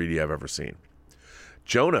greatest 3D I've ever seen.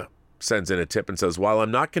 Jonah sends in a tip and says, while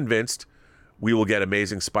I'm not convinced we will get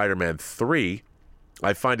Amazing Spider-Man 3,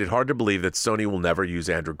 I find it hard to believe that Sony will never use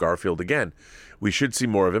Andrew Garfield again. We should see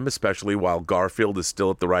more of him, especially while Garfield is still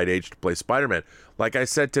at the right age to play Spider-Man. Like I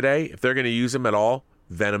said today, if they're going to use him at all,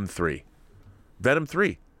 Venom 3. Venom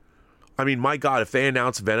 3. I mean, my God, if they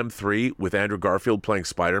announce Venom 3 with Andrew Garfield playing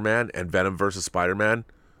Spider-Man and Venom versus Spider-Man,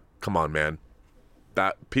 come on, man.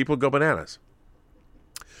 That people go bananas.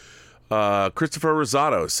 Christopher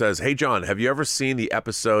Rosado says, hey, John, have you ever seen the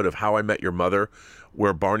episode of How I Met Your Mother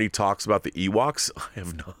where Barney talks about the Ewoks?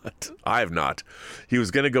 I have not. He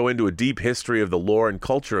was going to go into a deep history of the lore and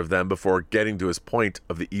culture of them before getting to his point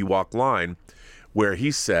of the Ewok line, where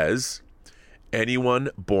he says, anyone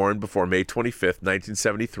born before May 25th,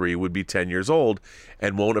 1973 would be 10 years old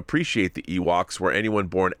and won't appreciate the Ewoks, where anyone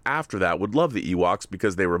born after that would love the Ewoks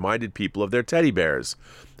because they reminded people of their teddy bears,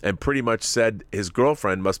 and pretty much said his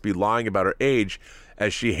girlfriend must be lying about her age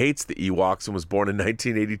as she hates the Ewoks and was born in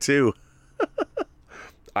 1982.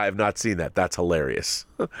 I have not seen that. That's hilarious.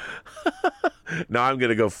 Now I'm going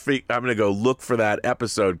to go look for that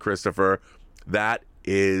episode, Christopher. That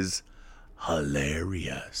is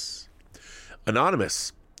hilarious.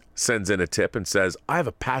 Anonymous sends in a tip and says, I have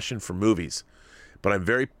a passion for movies, but I'm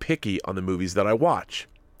very picky on the movies that I watch.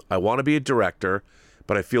 I want to be a director,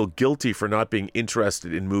 but I feel guilty for not being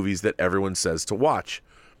interested in movies that everyone says to watch.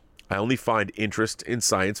 I only find interest in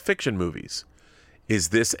science fiction movies. Is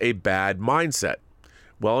this a bad mindset?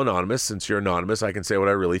 Well, Anonymous, since you're anonymous, I can say what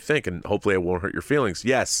I really think, and hopefully I won't hurt your feelings.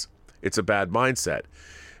 Yes, it's a bad mindset.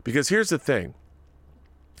 Because here's the thing.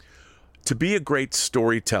 To be a great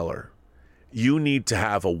storyteller, you need to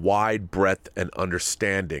have a wide breadth and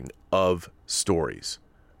understanding of stories.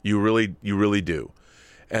 You really do.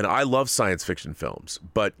 And I love science fiction films,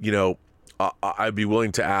 but, I'd be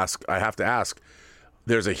willing to ask, I have to ask,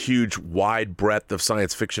 there's a huge wide breadth of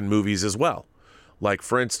science fiction movies as well. Like,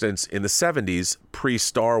 for instance, in the 70s,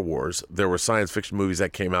 pre-Star Wars, there were science fiction movies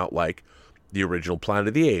that came out like the original Planet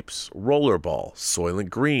of the Apes, Rollerball,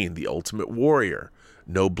 Soylent Green, The Ultimate Warrior,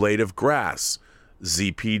 No Blade of Grass,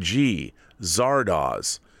 ZPG,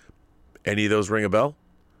 Zardoz. Any of those ring a bell?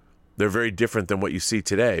 They're very different than what you see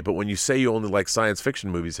today. But when you say you only like science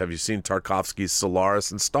fiction movies, have you seen Tarkovsky's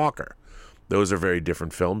Solaris and Stalker? Those are very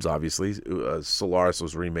different films, obviously. Solaris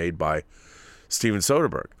was remade by Steven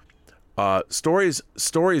Soderbergh. Stories.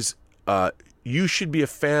 You should be a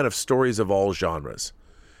fan of stories of all genres,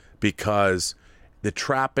 because the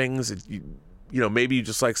trappings, maybe you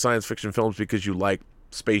just like science fiction films because you like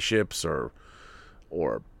spaceships or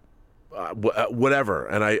whatever.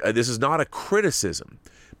 And this is not a criticism,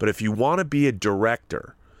 but if you want to be a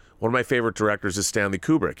director, one of my favorite directors is Stanley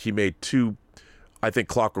Kubrick. He made two, I think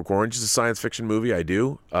Clockwork Orange is a science fiction movie. I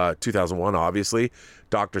do. 2001, obviously.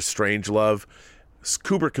 Dr. Strangelove.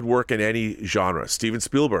 Kubrick could work in any genre. Steven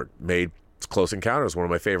Spielberg made Close Encounters, one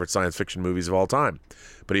of my favorite science fiction movies of all time.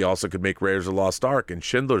 But he also could make Raiders of the Lost Ark and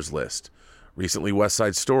Schindler's List. Recently, West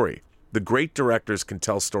Side Story. The great directors can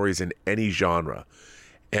tell stories in any genre.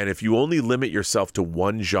 And if you only limit yourself to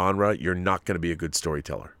one genre, you're not going to be a good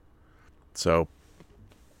storyteller. So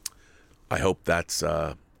I hope that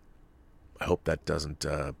doesn't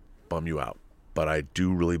bum you out. But I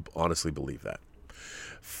do really honestly believe that.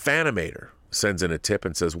 Fanimator sends in a tip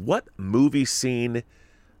and says, what movie scene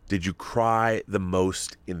did you cry the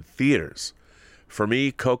most in theaters? For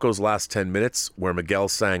me, Coco's last 10 minutes, where Miguel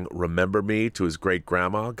sang Remember Me to his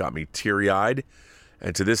great-grandma, got me teary-eyed.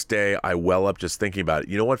 And to this day, I well up just thinking about it.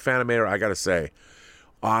 You know what, Fanimator? I got to say,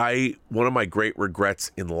 one of my great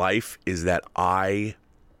regrets in life is that I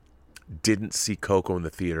didn't see Coco in the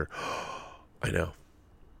theater. I know.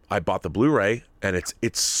 I bought the Blu-ray, and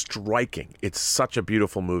it's striking. It's such a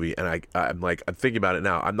beautiful movie, and I'm thinking about it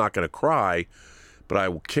now. I'm not going to cry, but I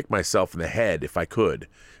will kick myself in the head if I could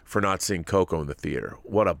for not seeing Coco in the theater.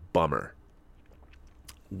 What a bummer.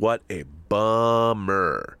 What a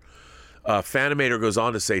bummer. Fanimator goes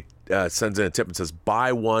on to say, sends in a tip and says,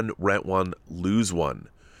 buy one, rent one, lose one.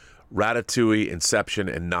 Ratatouille, Inception,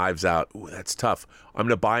 and Knives Out. Ooh, that's tough. I'm going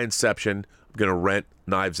to buy Inception, I'm going to rent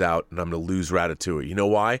Knives Out, and I'm going to lose Ratatouille. You know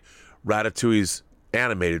why? Ratatouille's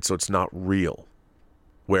animated, so it's not real.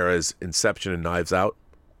 Whereas Inception and Knives Out,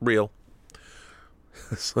 real.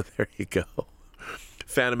 So there you go.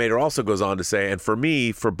 Fanimator also goes on to say, and for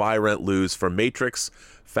me, for buy, rent, lose, for Matrix,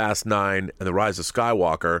 Fast 9, and The Rise of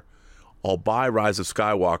Skywalker, I'll buy Rise of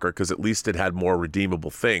Skywalker because at least it had more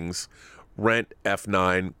redeemable things. Rent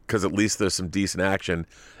F9 because at least there's some decent action.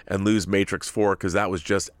 And lose Matrix 4 because that was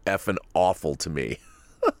just effing awful to me.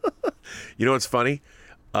 You know what's funny?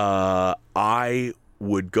 I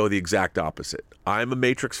would go the exact opposite. I'm a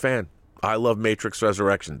Matrix fan. I love Matrix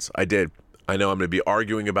Resurrections. I did. I know I'm going to be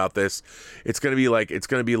arguing about this. It's going to be like it's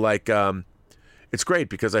great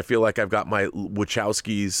because I feel like I've got my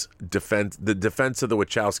Wachowskis defense, the defense of the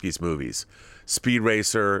Wachowskis movies, Speed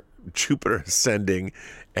Racer, Jupiter Ascending,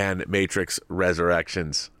 and Matrix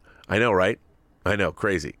Resurrections. I know, right? I know,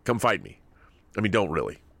 crazy. Come fight me. I mean, don't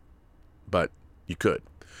really, but you could.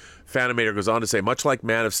 Fanimator goes on to say, much like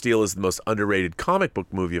Man of Steel is the most underrated comic book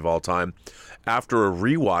movie of all time, after a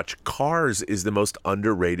rewatch, Cars is the most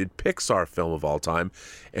underrated Pixar film of all time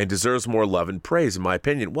and deserves more love and praise, in my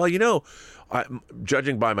opinion. Well, you know,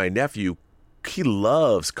 judging by my nephew, he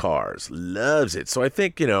loves Cars, loves it. So I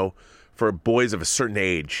think, you know, for boys of a certain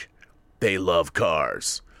age, they love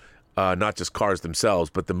Cars. Not just Cars themselves,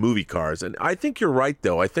 but the movie Cars. And I think you're right,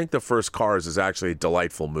 though. I think the first Cars is actually a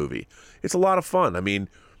delightful movie. It's a lot of fun. I mean,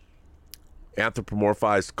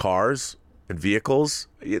 anthropomorphized cars and vehicles,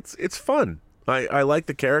 it's fun. I like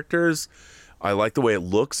the characters. I like the way it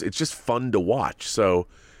looks. It's just fun to watch. So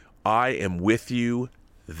I am with you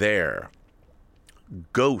there.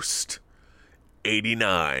 Ghost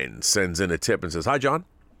 89 sends in a tip and says, hi, John.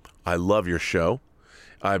 I love your show.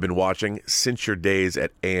 I've been watching since your days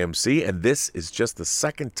at AMC, and this is just the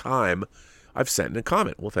second time I've sent in a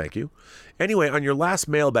comment. Well, thank you. Anyway, on your last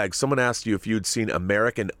mailbag, someone asked you if you'd seen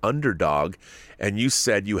American Underdog, and you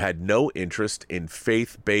said you had no interest in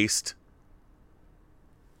faith-based.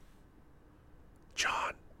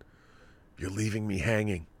 John, you're leaving me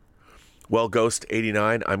hanging. Well, Ghost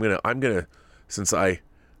 89, I'm gonna since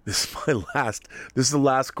this is the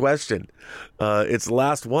last question. It's the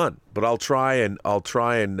last one, but I'll try and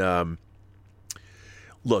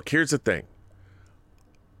look, here's the thing.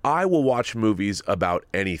 I will watch movies about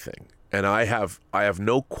anything, and I have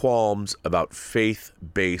no qualms about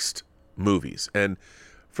faith-based movies. And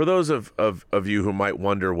for those of you who might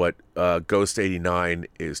wonder what Ghost 89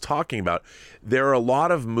 is talking about, there are a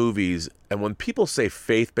lot of movies, and when people say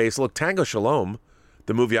faith-based, look, Tango Shalom,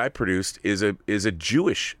 the movie I produced, is a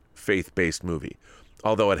Jewish faith-based movie,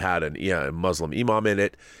 although it had a Muslim imam in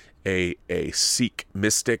it, a Sikh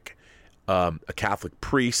mystic, a Catholic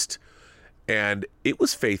priest, and it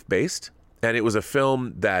was faith-based, and it was a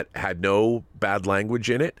film that had no bad language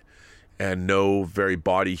in it and no very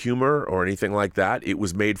bawdy humor or anything like that. It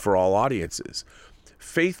was made for all audiences.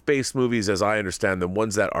 Faith-based movies, as I understand them,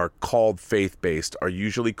 ones that are called faith-based, are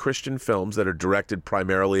usually Christian films that are directed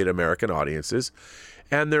primarily at American audiences,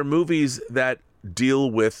 and they're movies that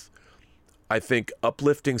deal with, I think,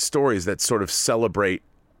 uplifting stories that sort of celebrate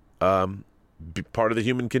part of the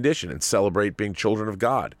human condition and celebrate being children of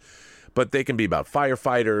God. But they can be about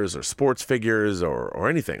firefighters or sports figures or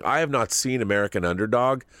anything. I have not seen American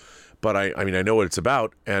Underdog, but I mean, I know what it's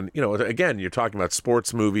about. And, you know, again, you're talking about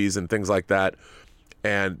sports movies and things like that,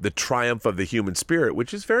 and the triumph of the human spirit,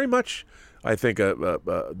 which is very much, I think,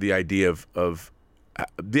 the idea of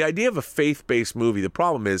a faith-based movie. The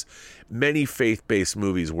problem is many faith-based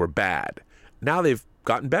movies were bad. Now they've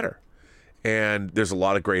gotten better. And there's a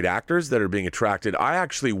lot of great actors that are being attracted. I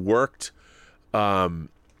actually worked on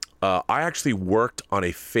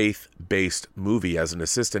a faith-based movie as an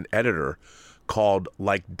assistant editor called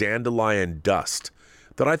Like Dandelion Dust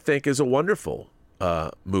that I think is a wonderful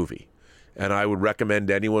movie. And I would recommend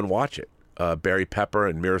anyone watch it. Barry Pepper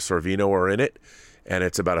and Mira Sorvino are in it. And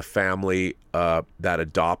it's about a family that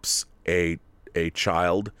adopts a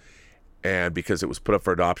child. and because it was put up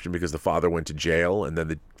for adoption because the father went to jail, and then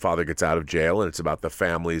the father gets out of jail, and it's about the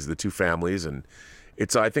families, the two families, and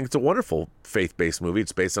I think it's a wonderful faith-based movie.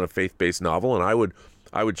 It's based on a faith-based novel, and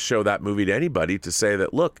I would show that movie to anybody to say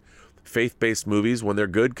that, look, faith-based movies, when they're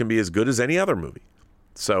good, can be as good as any other movie.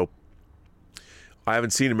 So I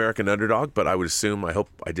haven't seen American Underdog, but I hope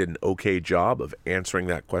I did an okay job of answering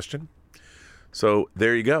that question. So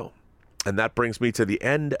there you go. And that brings me to the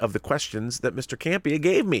end of the questions that Mr. Campia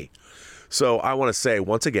gave me. So I want to say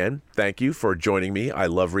once again, thank you for joining me. I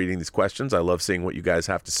love reading these questions. I love seeing what you guys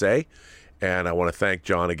have to say. And I want to thank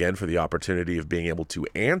John again for the opportunity of being able to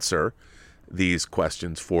answer these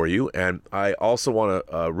questions for you. And I also want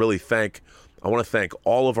to thank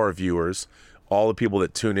all of our viewers, all the people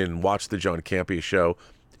that tune in and watch the John Campia Show.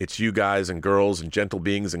 It's you guys and girls and gentle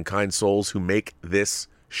beings and kind souls who make this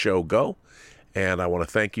show go. And I want to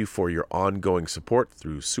thank you for your ongoing support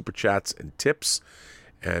through Super Chats and tips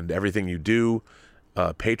and everything you do,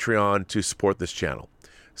 Patreon, to support this channel.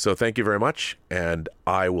 So thank you very much, and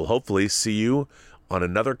I will hopefully see you on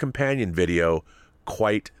another companion video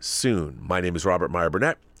quite soon. My name is Robert Meyer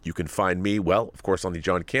Burnett. You can find me, well, of course, on the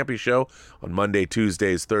John Campia Show on Monday,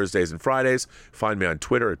 Tuesdays, Thursdays, and Fridays. Find me on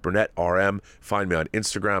Twitter at BurnettRM. Find me on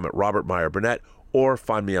Instagram at Robert Meyer Burnett, or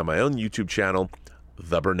find me on my own YouTube channel,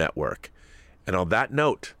 The Burnett Work. And on that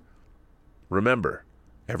note, remember,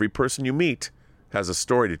 every person you meet has a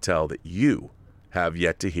story to tell that you have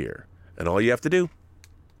yet to hear. And all you have to do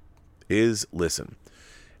is listen.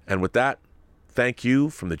 And with that, thank you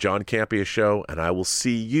from the John Campia Show, and I will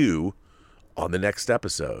see you on the next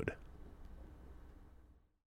episode.